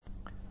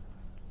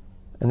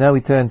And now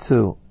we turn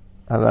to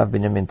Harav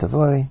Binyamin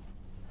Tavori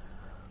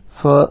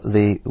for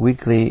the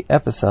weekly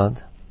episode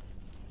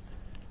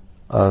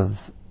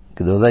of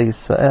Gedolei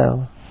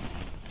Yisrael,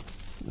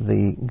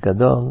 the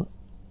Gadol,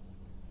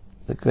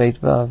 the great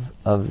Vav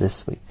of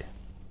this week.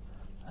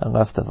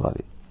 Harav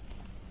Tavori.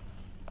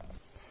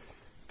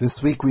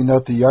 This week we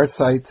note the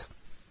yahrzeit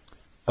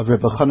of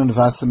Rebbe Chanan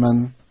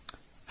Wasserman,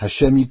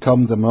 Hashem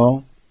Yikom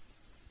Damo,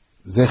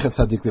 Zecher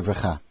Tzadik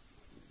Livracha.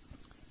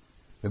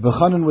 Rebbe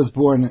Chanan was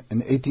born in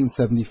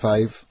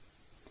 1875,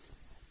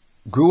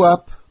 grew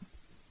up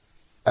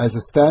as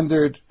was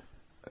standard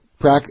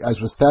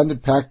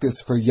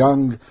practice for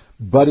young,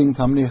 budding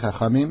Talmidei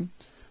Chachamim,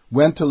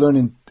 went to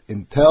learn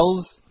in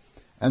Telz,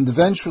 and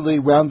eventually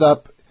wound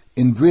up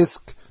in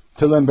Brisk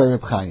to learn by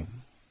Reb Chaim.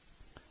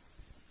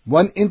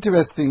 One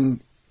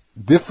interesting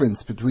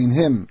difference between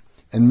him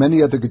and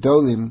many other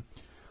Gedolim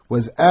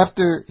was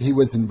after he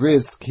was in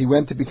Brisk, he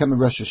went to become a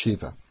Rosh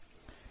Yeshiva.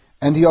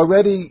 And he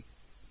already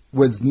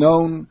was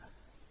known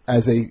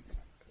as a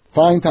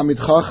fine Talmid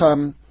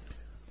Chacham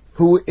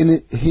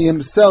he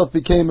himself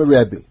became a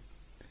Rebbe.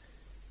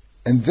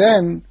 And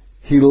then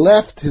he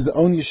left his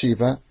own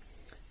yeshiva,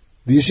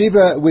 the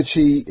yeshiva which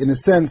he, in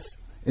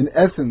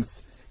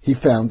essence, he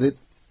founded,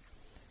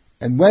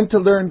 and went to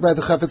learn by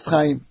the Chafetz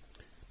Chaim.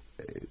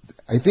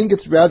 I think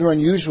it's rather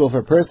unusual for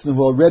a person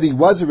who already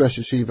was a Rosh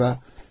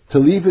Yeshiva to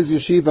leave his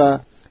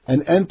yeshiva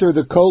and enter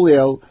the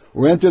kollel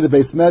or enter the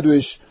Beis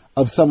Medrash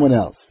of someone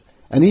else.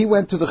 And he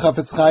went to the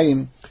Chafetz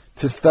Chaim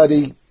to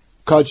study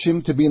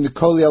Kodshim, to be in the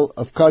kollel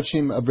of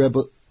Kodshim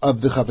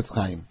of the Chafetz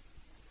Chaim.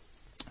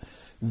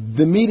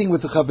 The meeting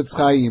with the Chafetz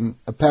Chaim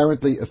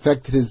apparently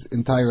affected his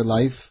entire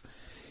life.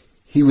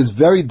 He was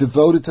very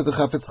devoted to the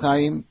Chafetz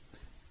Chaim.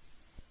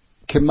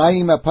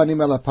 Kemayim apanim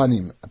el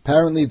apanim.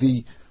 Apparently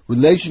the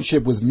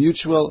relationship was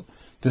mutual.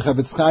 The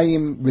Chafetz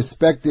Chaim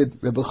respected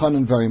Rebbe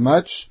Chanan very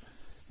much,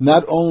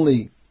 not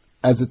only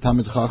as a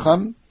Talmid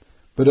Chacham,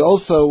 but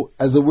also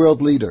as a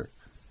world leader.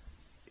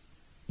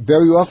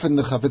 Very often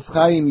the Chafetz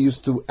Chaim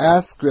used to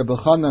ask Rebbe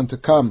Chanan to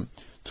come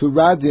to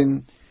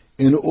Radin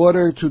in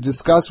order to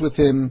discuss with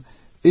him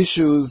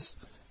issues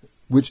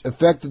which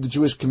affected the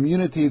Jewish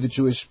community, the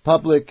Jewish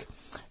public,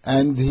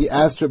 and he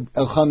asked Rebbe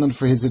Chanan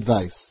for his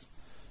advice.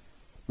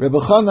 Rebbe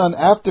Chanan,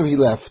 after he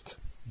left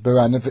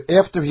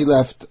Radin,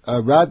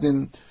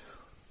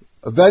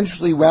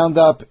 eventually wound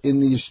up in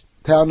the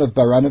town of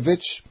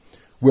Baranovich,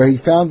 where he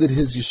founded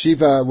his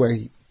yeshiva, where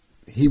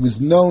he was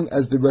known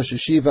as the Rosh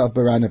Yeshiva of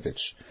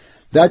Baranovich.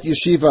 That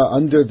yeshiva,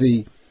 under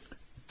the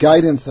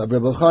guidance of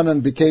Rebbe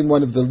Chanan, became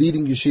one of the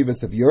leading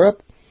yeshivas of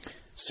Europe.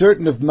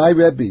 Certain of my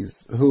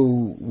Rebbes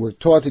who were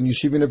taught in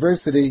Yeshiva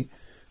University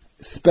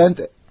spent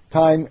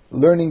time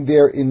learning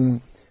there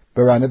in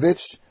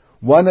Baranovich.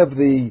 One of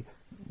the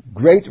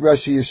great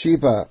Rosh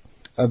Yeshiva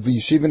of the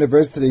Yeshiva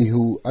University,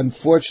 who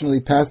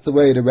unfortunately passed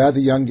away at a rather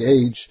young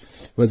age,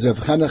 was Rav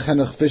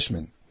Henoch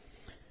Fishman.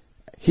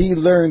 He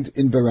learned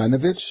in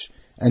Baranovich,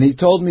 and he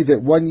told me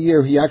that one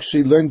year he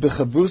actually learned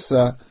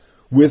B'chavrusa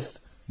with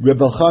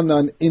Rebbe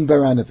Chanan in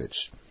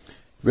Baranovich.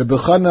 Rebbe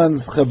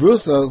Chanan's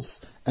Chavrusos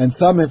and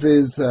some of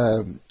his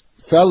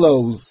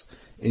fellows,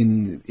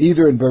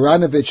 either in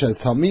Baranovich as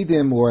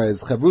Talmidim or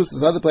as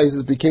Chavrusas, other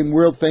places, became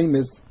world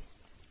famous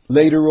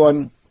later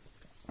on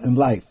in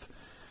life.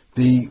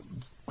 The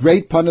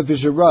great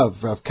Panovizh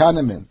Rav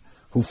Kahneman,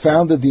 who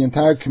founded the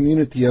entire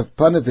community of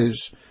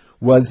Panovizh,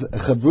 was a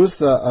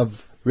Chavrusa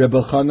of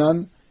Rebbe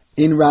Chanan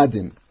in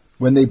Radin,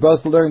 when they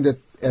both learned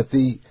at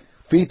the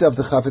feet of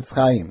the Chafetz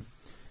Chaim.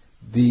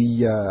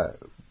 The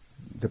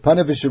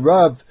Panovizh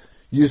Rav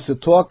used to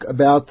talk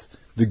about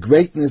the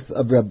greatness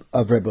of Rebbe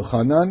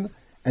Chanan,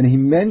 and he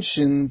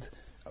mentioned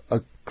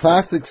a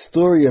classic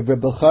story of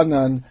Rebbe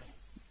Chanan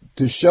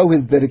to show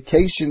his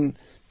dedication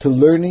to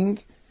learning,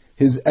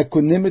 his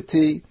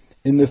equanimity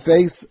in the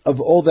face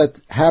of all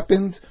that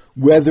happened,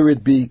 whether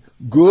it be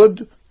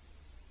good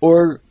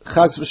or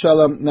chas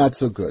v'shalom not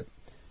so good.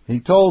 He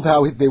told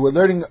how they were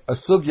learning a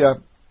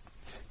sugya,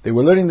 they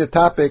were learning the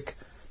topic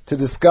to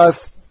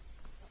discuss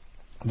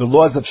the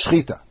laws of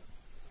Shechita.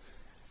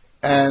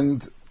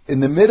 And in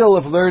the middle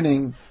of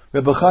learning,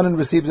 Rebbe Chanan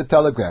received a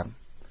telegram.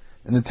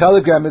 In the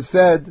telegram it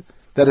said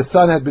that a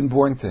son had been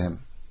born to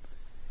him.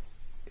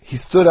 He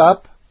stood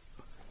up,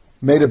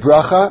 made a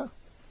bracha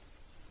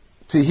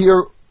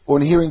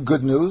on hearing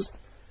good news.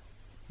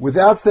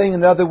 Without saying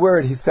another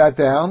word, he sat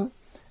down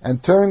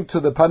and turned to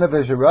the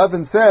Panovizh Rav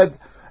and said,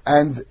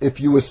 and if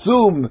you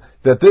assume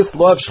that this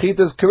law of Shechita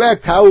is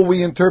correct, how will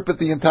we interpret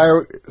the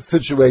entire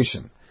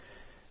situation?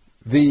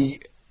 The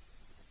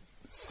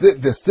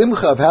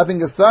simcha of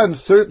having a son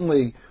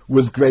certainly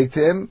was great to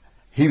him.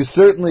 He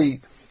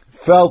certainly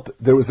felt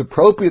there was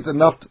appropriate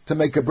enough to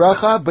make a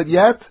bracha, but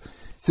yet,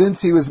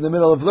 since he was in the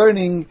middle of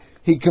learning,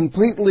 he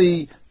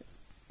completely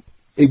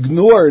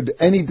ignored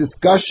any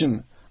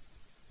discussion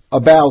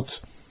about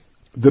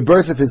the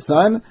birth of his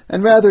son,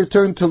 and rather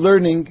turned to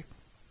learning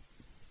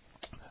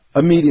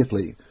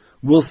immediately.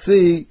 We'll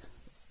see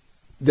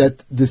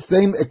that the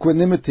same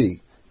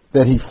equanimity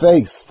that he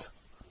faced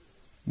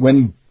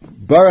when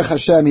Baruch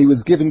Hashem he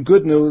was given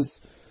good news,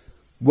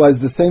 was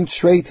the same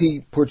trait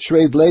he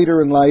portrayed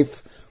later in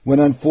life when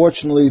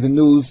unfortunately the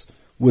news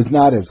was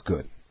not as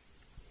good.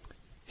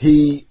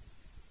 He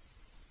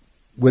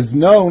was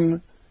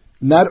known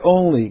not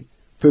only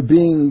for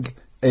being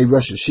a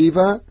Rosh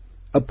Yeshiva,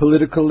 a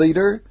political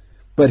leader,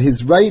 but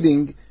his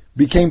writing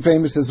became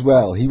famous as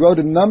well. He wrote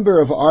a number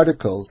of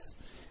articles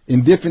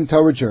in different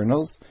Torah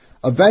journals.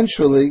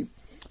 Eventually,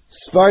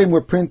 Sfarim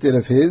were printed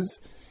of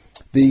his.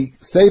 The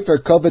Sefer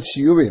Kovet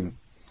Shiurim,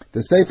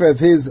 the Sefer of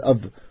his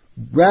of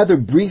rather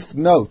brief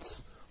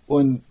notes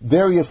on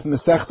various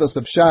Masechtos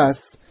of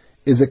Shas,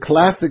 is a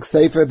classic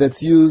Sefer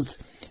that's used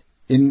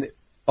in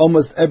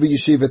almost every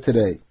yeshiva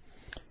today.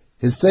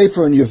 His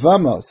Sefer on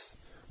Yevamos,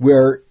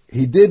 where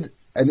he did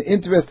an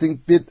interesting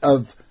bit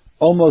of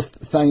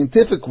almost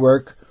scientific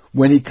work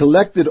when he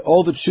collected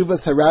all the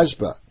Tshuvas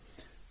Harashba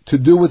to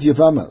do with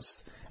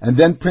Yevamos, and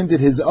then printed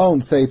his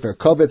own Sefer,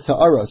 Kovetz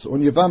Ha'aros,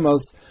 on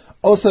Yevamos,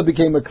 also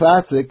became a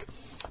classic,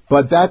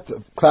 but that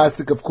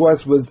classic, of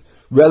course, was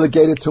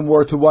relegated to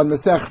one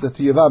Masechta,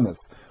 to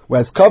Yevamos,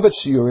 whereas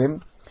Kovetz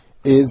Shiurim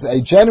is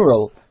a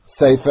general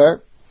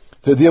Sefer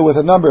to deal with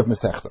a number of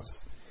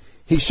Masechtos.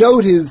 He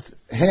showed his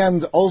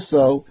hand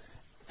also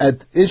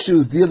at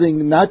issues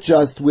dealing not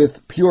just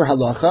with pure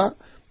halacha,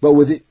 but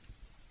with the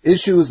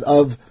issues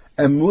of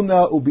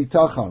emuna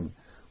ubitachon,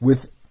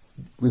 with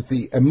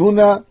the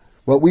emuna,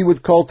 what we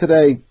would call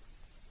today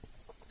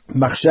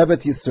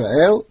machshevet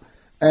Yisrael,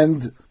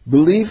 and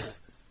belief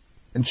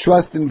and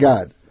trust in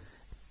God.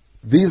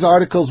 These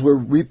articles were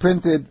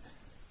reprinted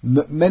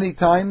many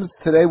times.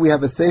 Today we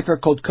have a sefer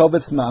called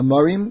Kovetz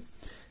Ma'amarim,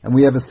 and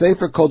we have a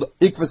sefer called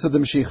Ikvas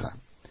Adamshicha.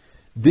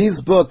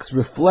 These books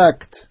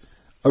reflect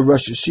a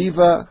Rosh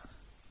Yeshiva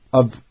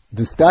of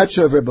the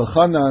stature of Rebbe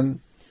Chanan,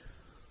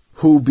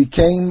 who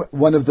became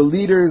one of the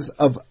leaders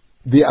of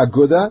the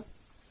Aguda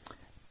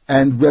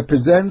and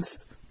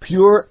represents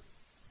pure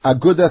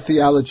Aguda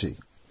theology.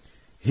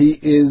 He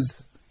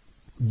is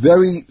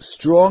very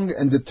strong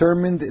and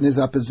determined in his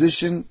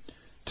opposition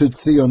to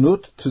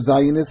Tzionut, to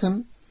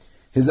Zionism,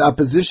 his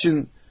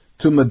opposition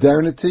to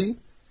modernity,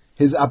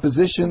 his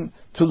opposition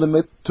to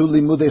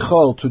Limudei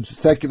Chol, to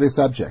secular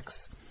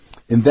subjects.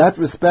 In that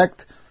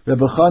respect,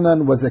 Rebbe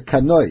Chanan was a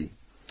kanoi,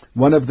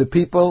 one of the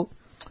people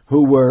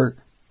who were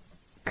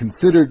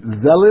considered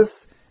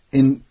zealous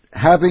in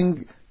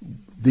having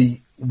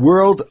the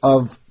world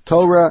of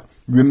Torah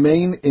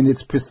remain in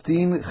its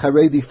pristine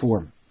Haredi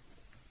form.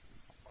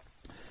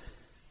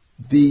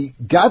 The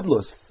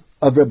gadlus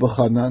of Rebbe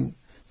Chanan,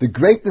 the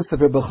greatness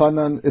of Rebbe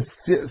Chanan, is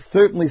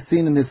certainly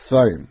seen in his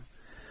Sfarim,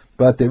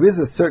 but there is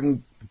a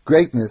certain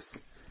greatness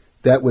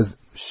that was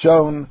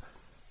shown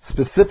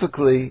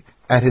specifically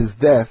at his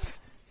death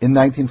in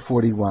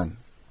 1941.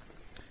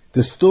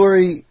 The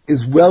story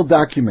is well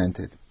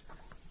documented.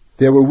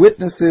 There were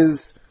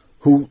witnesses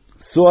who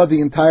saw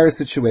the entire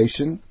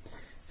situation,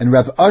 and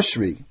Rav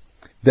Ashri,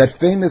 that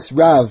famous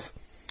Rav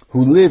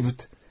who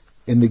lived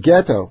in the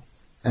ghetto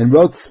and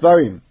wrote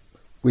Sfarim,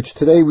 which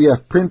today we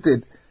have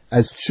printed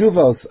as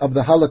Tshuvos of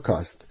the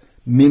Holocaust,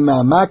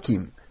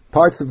 Mimamakim,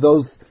 parts of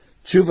those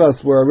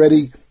Tshuvos were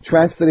already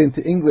translated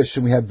into English,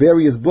 and we have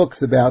various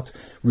books about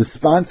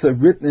responsa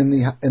written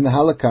in the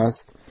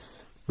Holocaust.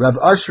 Rav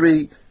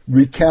Ashri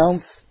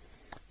recounts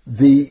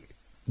the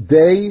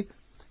day,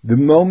 the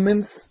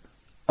moments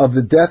of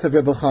the death of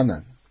Rebbe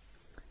Chanan.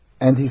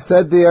 And he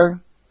said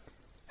there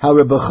how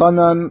Rebbe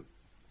Chanan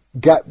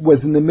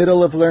was in the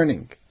middle of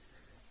learning,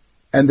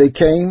 and they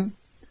came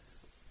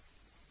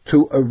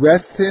to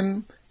arrest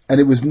him, and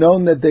it was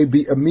known that they'd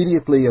be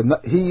immediately,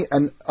 he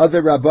and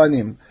other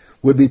Rabbanim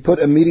would be put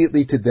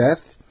immediately to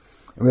death.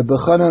 And Rebbe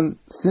Chanan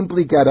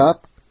simply got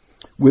up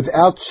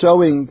without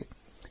showing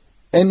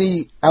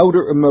any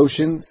outer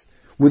emotions,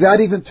 without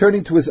even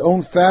turning to his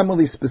own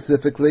family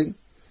specifically.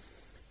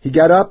 He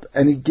got up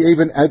and he gave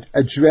an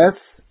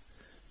address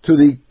to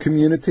the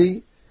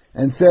community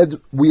and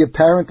said, we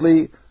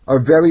apparently are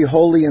very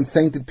holy and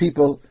sainted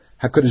people.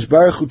 HaKadosh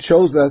Baruch Hu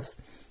chose us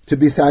to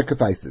be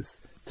sacrifices,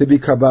 to be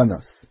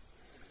karbanos.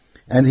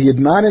 And he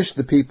admonished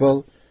the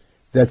people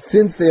that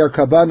since they are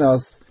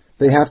karbanos,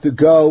 they have to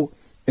go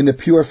in a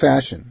pure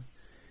fashion.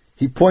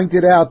 He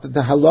pointed out that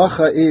the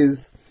halacha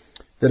is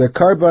that a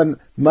karban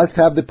must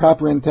have the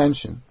proper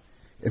intention.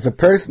 If a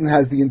person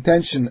has the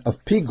intention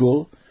of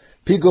pigul,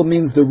 pigul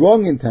means the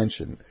wrong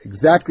intention.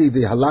 Exactly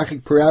the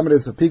halachic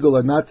parameters of pigul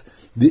are not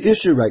the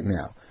issue right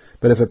now.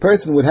 But if a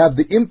person would have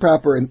the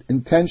improper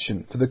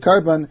intention for the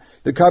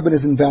karban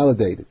is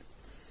invalidated.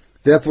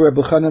 Therefore,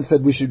 Rebbe Chanan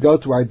said we should go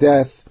to our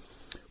death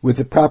with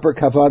the proper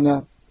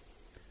kavana,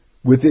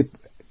 with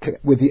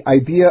the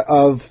idea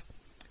of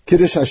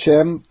Kiddush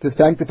Hashem, to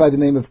sanctify the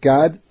name of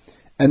God,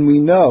 and we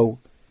know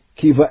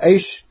ki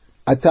va'esh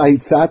ata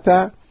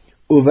hitzata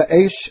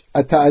uva'esh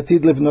ata atid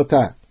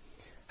livnota.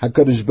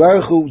 HaKadosh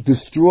Baruch Hu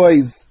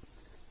destroys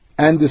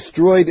and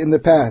destroyed in the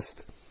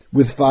past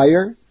with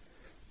fire,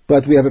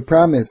 but we have a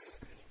promise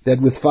that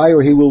with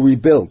fire He will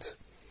rebuild.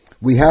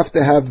 We have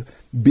to have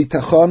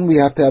bitachon, we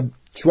have to have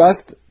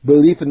trust,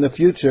 belief in the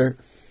future,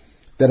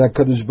 that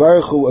HaKadosh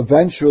Baruch Hu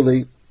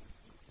eventually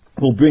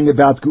will bring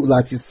about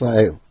Geulat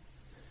Yisrael.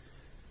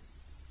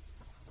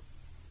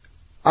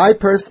 I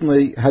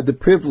personally had the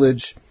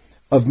privilege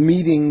of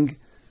meeting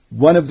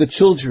one of the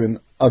children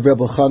of Reb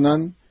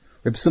Elchanan,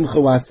 Reb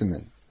Simcha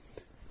Wasserman.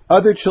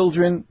 Other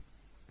children,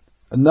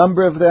 a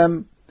number of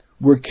them,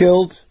 were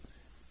killed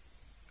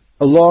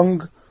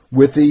along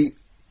with the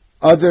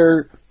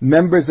other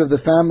members of the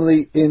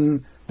family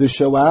in the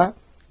Shoah.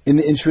 In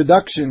the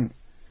introduction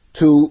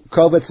to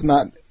Kovetz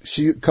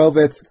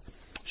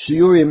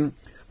Shiurim,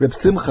 Reb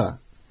Simcha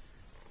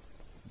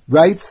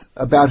writes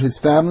about his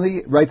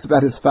family, writes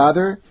about his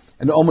father,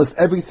 and almost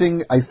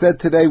everything I said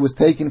today was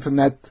taken from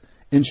that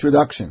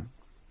introduction.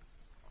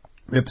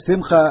 Reb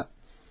Simcha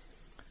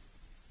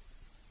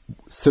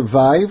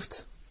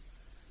survived,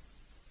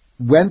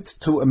 went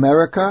to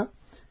America.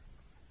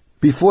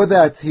 Before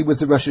that, he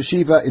was a Rosh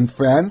Yeshiva in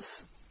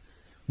France,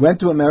 went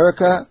to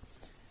America,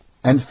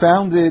 and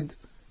founded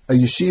a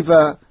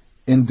yeshiva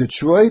in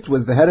Detroit,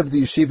 was the head of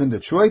the yeshiva in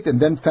Detroit, and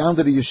then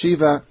founded a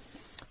yeshiva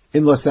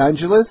in Los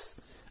Angeles,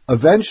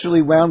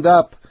 eventually wound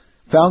up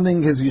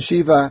founding his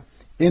yeshiva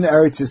in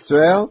Eretz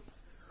Yisrael,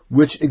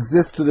 which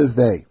exists to this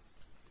day.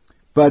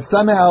 But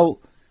somehow,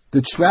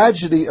 the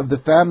tragedy of the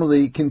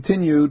family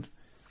continued.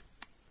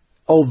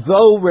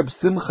 Although Reb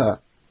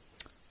Simcha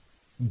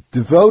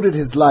devoted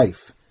his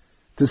life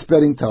to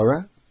spreading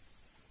Torah,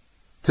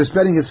 to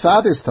spreading his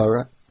father's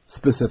Torah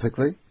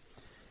specifically,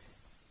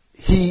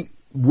 he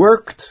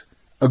worked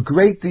a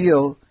great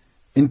deal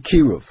in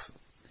Kiruv.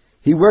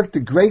 He worked a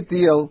great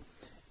deal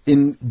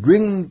in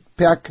bringing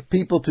back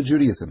people to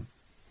Judaism.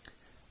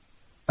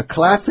 A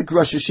classic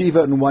Rosh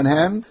Yeshiva on one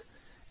hand,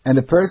 and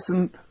a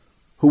person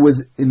who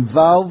was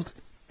involved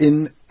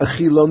in a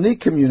Chiloni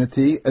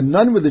community, a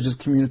non-religious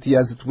community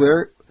as it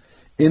were,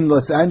 in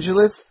Los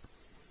Angeles,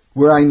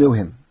 where I knew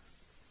him.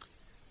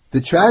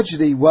 The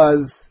tragedy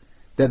was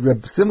that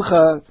Reb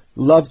Simcha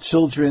loved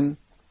children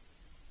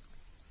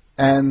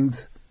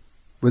and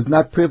was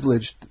not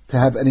privileged to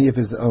have any of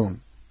his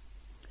own.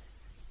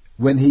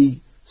 When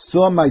he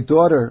saw my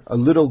daughter, a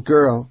little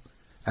girl,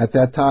 at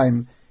that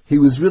time, he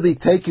was really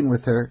taken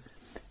with her,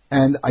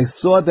 and I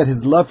saw that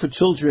his love for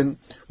children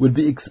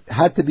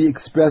had to be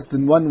expressed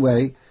in one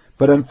way,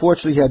 but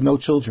unfortunately he had no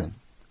children.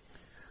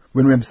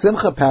 When Reb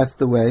Simcha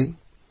passed away,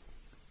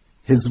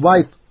 his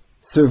wife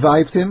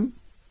survived him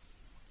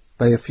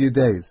by a few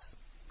days.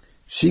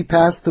 She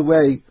passed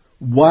away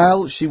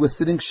while she was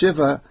sitting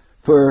Shiva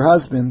for her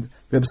husband,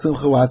 Reb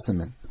Simcha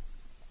Wasserman.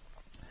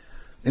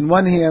 In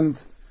one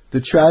hand,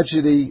 the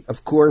tragedy,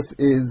 of course,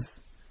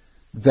 is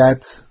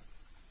that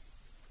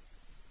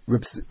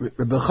Reb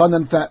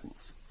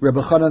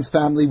Elchanan's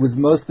family was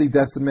mostly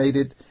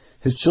decimated.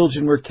 His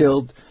children were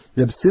killed.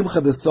 Reb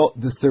Simcha,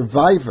 the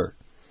survivor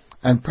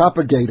and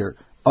propagator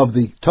of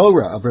the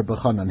Torah of Reb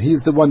Elchanan,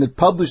 he's the one that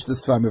published the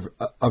Sfarim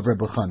of Reb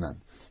Elchanan.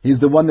 He's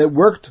the one that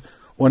worked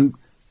on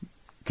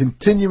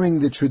continuing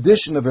the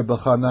tradition of Reb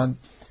Elchanan,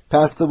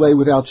 passed away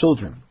without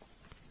children.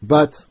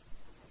 But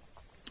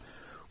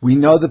we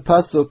know the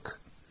pasuk,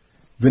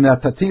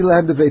 "V'natati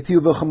lahem b'veiti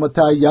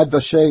u'v'chomotai yad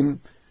vashem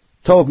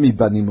tov mi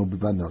banim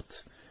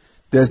u'b'banot."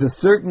 There's a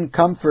certain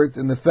comfort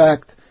in the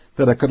fact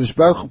that HaKadosh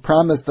Baruch Hu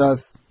promised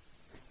us,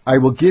 I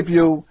will give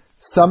you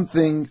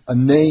something, a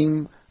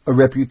name, a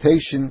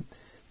reputation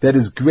that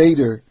is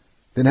greater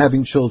than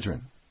having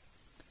children.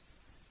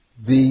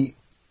 The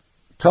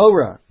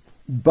Torah,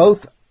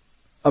 both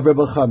of Reb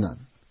Elchanan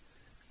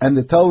and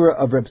the Torah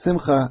of Reb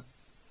Simcha,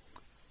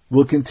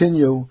 will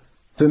continue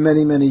for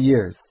many, many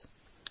years.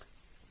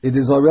 It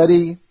is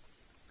already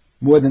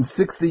more than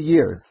 60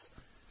 years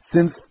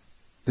since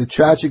the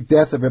tragic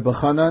death of Reb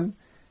Elchanan,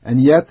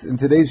 and yet in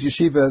today's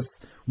yeshivas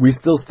we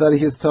still study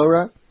his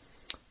Torah.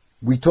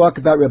 We talk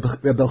about Reb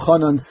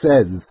Elchanan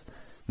says.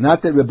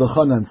 Not that Reb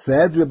Elchanan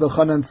said, Reb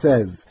Elchanan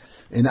says.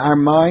 In our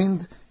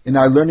mind, in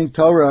our learning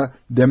Torah,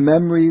 their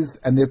memories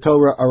and their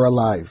Torah are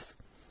alive.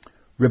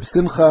 Reb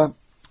Simcha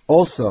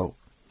also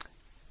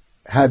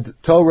had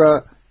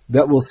Torah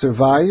that will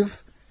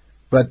survive,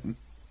 but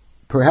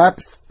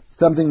perhaps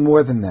something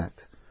more than that.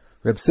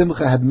 Reb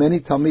Simcha had many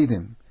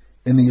Talmidim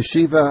in the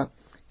yeshiva,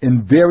 in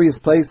various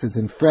places,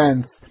 in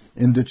France,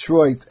 in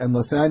Detroit and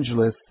Los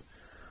Angeles,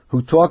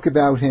 who talk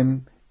about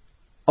him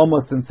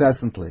almost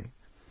incessantly.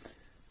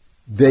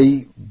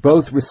 They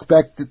both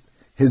respected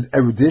his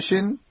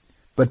erudition,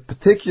 but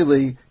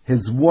particularly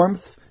his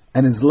warmth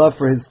and his love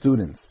for his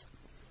students.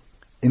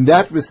 In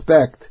that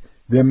respect,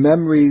 their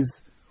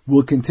memories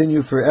will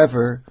continue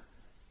forever,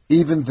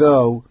 even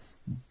though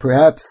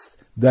perhaps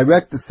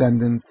direct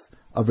descendants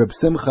of Reb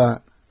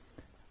Simcha,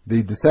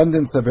 the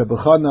descendants of Reb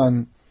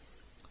Elchanan,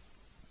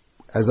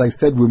 as I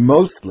said, were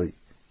mostly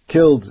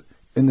killed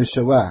in the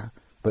Shoah,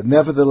 but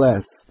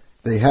nevertheless,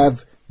 they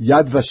have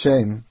Yad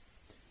Vashem,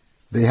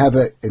 they have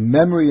a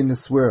memory in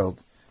this world,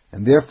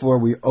 and therefore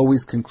we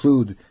always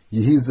conclude,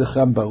 Yehi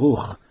Zechram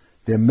Baruch,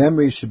 their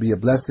memory should be a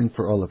blessing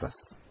for all of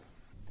us.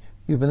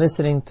 You've been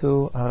listening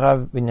to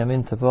Harav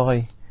Binyamin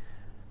Tavori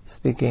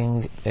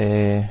speaking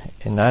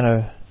in honor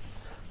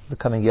of the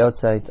coming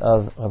Yortzeit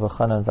of Reb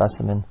Elchanan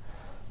Wasserman,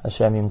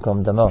 Hashem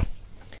Yimkom Damo.